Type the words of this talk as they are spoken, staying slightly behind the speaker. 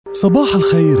صباح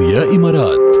الخير يا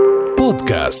إمارات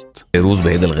بودكاست. يروز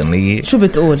بهيدا الغنية شو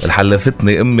بتقول؟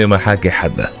 حلفتني أمي ما حاكي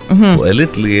حدا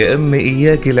وقالت لي يا أمي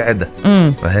إياكي العدا.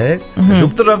 فهيك شو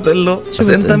بتقرب تقول له؟ بس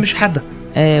أنت مش حدا.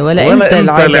 ايه ولا أنت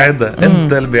العدا.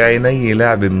 أنت اللي بعيني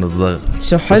لعبي من الصغر.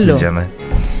 شو حلو الجمال.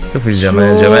 شوف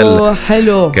الجمال جمال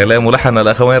حلو. كلام ولحن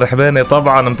الأخوين رحباني.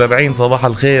 طبعا متابعين صباح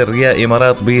الخير يا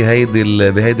إمارات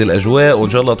بهيدي الأجواء، وإن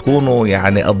شاء الله تكونوا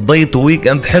يعني قضيتوا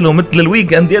ويكند حلو مثل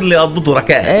الويكند يلي قضيته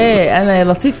راكيل. ايه أنا يا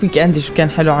لطيف ويكندي شو كان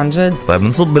حلو عن جد. طيب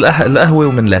نصب القهوة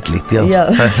ومن لاتليت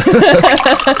يلا.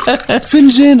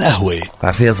 فنجان قهوة.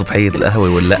 عارفيها صبحية القهوة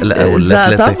واللقلقة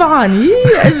واللاتلتة؟ طبعا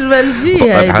أجمل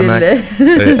شيء هيدي.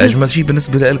 أجمل شيء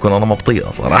بالنسبة لكم أنا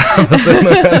مبطيئة صراحة.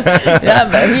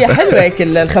 هي حلوة هيك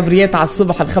الخبريات على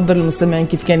الصبح، نخبر المستمعين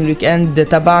كيف كان الويكند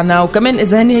تبعنا، وكمان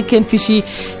إذا هني كان في شيء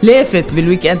لافت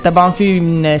بالويكند تبعهم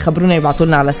في خبرونا يبعتوا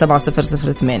لنا على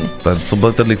 7008. طيب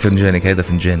صبرت لك فنجانك، هيدا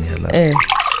فنجاني هلا. ايه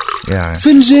يعني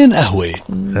فنجان قهوة.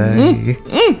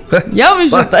 يا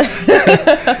مش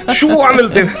شو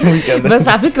عملت بالويكند؟ بس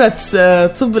على فكرة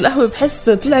تصب القهوة بحس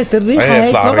طلعت الريحة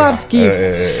هيك ما بعرف كيف.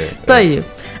 طيب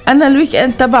أنا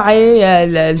الويكند تبعي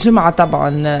الجمعة طبعا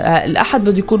الأحد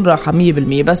بده يكون راحة 100%،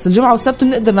 بس الجمعة والسبت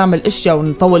بنقدر نعمل إشياء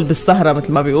ونطول بالسهرة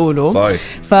مثل ما بيقولوا. صحيح.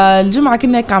 فالجمعة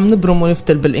كنا هيك عم نبرم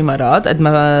ونفتل بالإمارات، قد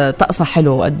ما طقسها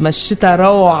حلو، قد ما الشتاء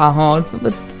روعة هون،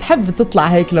 بتحب تطلع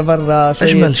هيك لبرا شوية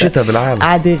أجمل شتاء بالعالم،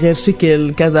 عادي غير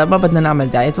شكل كذا. ما بدنا نعمل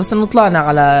دايت، بس إنه طلعنا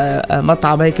على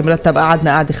مطعم هيك مرتب،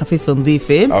 قعدنا قعدة خفيفة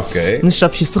نظيفة، أوكي،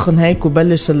 نشرب شي سخن هيك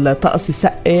وبلش الطقس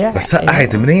يسقع. بس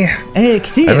سقعت منيح. إيه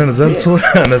كتير. أنا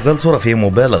نزلت صورة فيه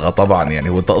مبالغة طبعا يعني،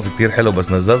 والطقس كتير حلو،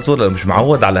 بس نزلت صورة مش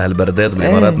معود على هالبردات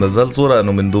بالإمارات. نزلت صورة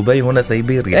إنه من دبي هنا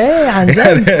سيبيريا. إيه عن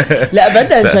جد. لا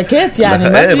بدل جاكيت يعني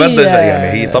ما إيه بدل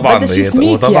يعني هي طبعا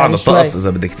وطبعا يعني الطقس إذا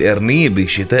بدك تقرنيه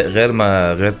بشتاء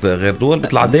غير دول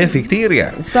بيطلع دافي كتير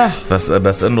يعني. صح.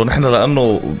 بس إنه نحن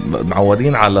لأنه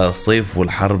معودين على الصيف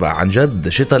والحرب، عن جد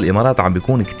شتاء الإمارات عم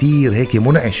بيكون كتير هيك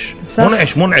منعش.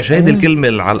 صح. منعش هيدي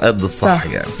الكلمة على القد الصح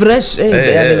يعني. فريش.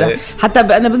 يعني حتى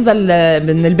أنا بنزل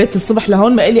من البيت الصبح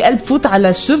لهون ما إلي قلب فوت على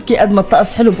الشركة قد ما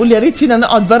الطقس حلو، بقول يا ريت فينا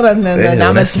نقعد برا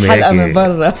نعمل حلقة من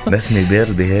برا. نسمة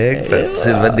باردة هيك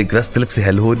تصير بدك بس تلبسي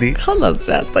هالهودي خلص.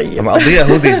 طيب مقضيها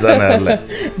هوديز أنا هلا.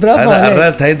 برافو. أنا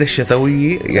قررت هيدا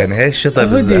الشتوية يعني، هاي الشتاء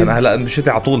بالذات أنا هلا مش شتي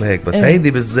عطول هيك، بس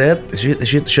هيدي بالذات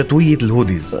شتوية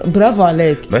الهوديز. برافو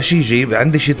عليك. ماشي جيب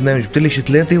عندي شي 2، جبت لي شي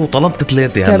 3 وطلبت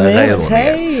 3 هلا غيرهم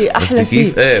يعني. أحلى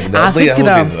شيء. بدي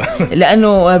أقضيها هوديز.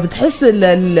 لأنه بتحس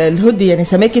الهودي يعني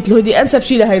سماكة الهودي أنسب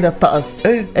شيء لهيدا الطقس.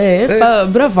 ايه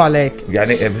فبرافو عليك.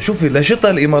 يعني شوفي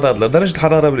لشتاء الامارات لدرجه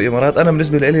الحراره بالامارات، انا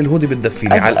بالنسبه لي الهودي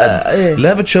بتدفيني على القد.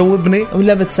 لا بتشوبني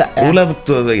ولا بتسقع ولا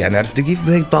يعني عرفتي كيف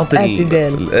هيك بتعطي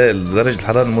درجه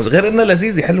الحراره غير انها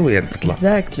لذيذه حلوه يعني بتطلع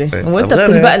اكزاكتلي. وانت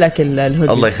بتلبق لك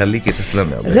الهودي. الله يخليكي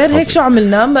تسلمي. غير هيك شو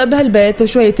عملنا بهالبيت؟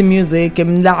 شويه ميوزك،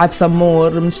 بنلعب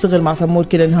سمور، بنشتغل مع سمور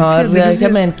كل نهار،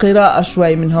 كمان قراءه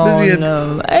شوي من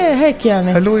هون. هيك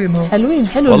يعني حلوين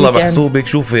حلو والله محسوبك.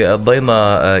 شوفي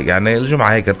قضينا يعني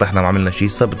الجمعة هيك ارتحنا، ما عملنا شيء.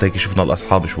 السبت هيك شفنا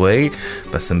الأصحاب شوي،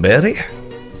 بس امبارح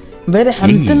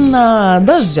عملت لنا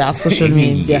ضجة على السوشيال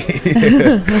ميديا.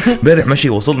 امبارح ماشي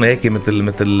وصلنا هيك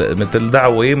مثل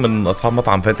دعوة من أصحاب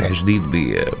مطعم فاتح جديد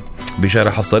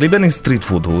بشارع حصري بني ستريت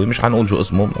فود. هو مش حنقول شو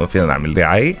اسمه، ما فينا نعمل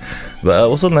دعاية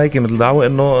بقى. وصلنا هيك مثل دعوة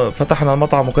إنه فتحنا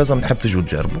المطعم وكذا، بنحب تجوا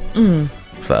تجربوا.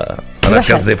 أنا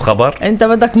كذب خبر، أنت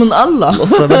بدك من الله.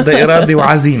 القصة بدها إرادة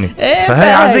وعزيمة.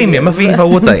 فهي عزيمة ما في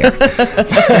فوتها يعني.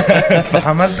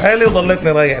 فحملت حالي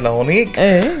وضلتني رايح لهونيك.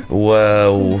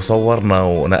 وصورنا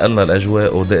ونقلنا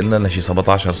الأجواء ودقلنا لنا شي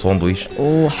 17 ساندويش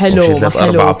وحلو وشي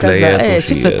 3-4 بلايات.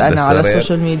 شفت أنا على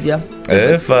السوشيال ميديا.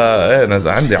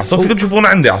 فأنا عندي عصو فيكم تشوفونا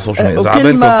عندي على السوشيال ميديا. إذا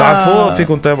عبالكم تعرفوا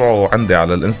فيكم تتابعوا عندي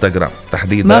على الانستغرام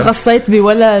تحديدا. ما غصيت بي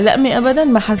ولا لقمة أبدا؟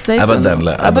 ما حسيت أبدا.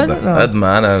 لا أبدا.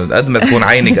 قد ما تكون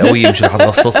عينك قوية مش رح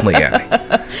تغصصني يعني.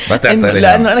 ما تعتري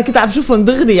لأنه أنا كنت عم شوفهم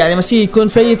دغري يعني ماشي يكون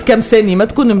فايت كم ثانية، ما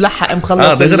تكون ملحق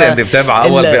مخلص دغري أنت بتابع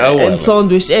أول بأول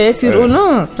الساندويش. يصير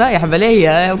يقولون رايح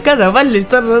بلايا وكذا بلش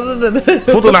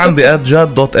فوتوا لعندي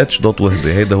 @jad.h.wahbe.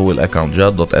 هيدا هو الأكاونت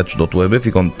jad.h.wahbe.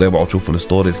 فيكم تتابعوا تشوفوا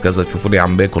الستوريز كذا، تشوفوا لي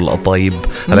عم باكل القطايب.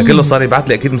 أنا كله صار يبعت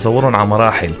لي أكيد مصورهم على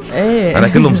مراحل. أنا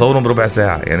كله مصورهم بربع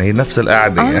ساعة يعني، هي نفس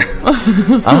القعدة يعني.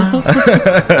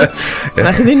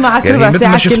 ماخذين معك ربع يعني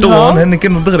ساعة شفتوهم هن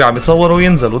كانوا دغري عم يتصوروا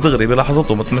وينزلوا دغري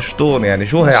بلحظتهم متمشتون يعني.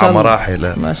 شو هي على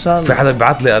مراحل ما شاء الله. في حدا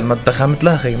بيبعت لي المنتخب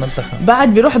مثلها خي منتخب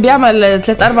بعد بيروح بيعمل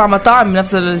 3-4 مطاعم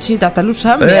نفس الشيء، تعتلوش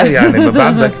هم يعني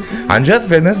ببعت لك عن جد.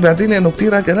 في ناس بيعطيني انه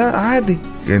كتير لا عادي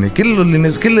يعني. كل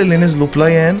اللي نزلوا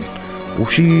بلايان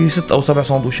وشي 6 أو 7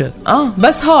 سندويشات.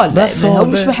 بس هول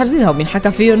مش محرزين، هو مين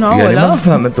حكى فيهم هو؟ يعني ما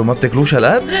بفهم انتم ما بتاكلوش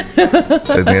هالقد؟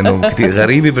 يعني كتير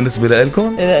غريبة بالنسبة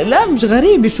لكم؟ لا مش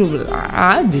غريبة، شو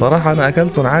عادي صراحة أنا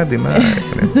أكلتهم عادي، ما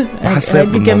حسيت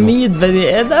هذه كمية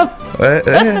بني آدم.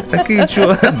 ايه اكيد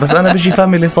شو بس انا بجي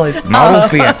فاميلي سايز معروف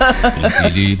فيها. انتي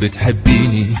اللي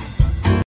بتحبيني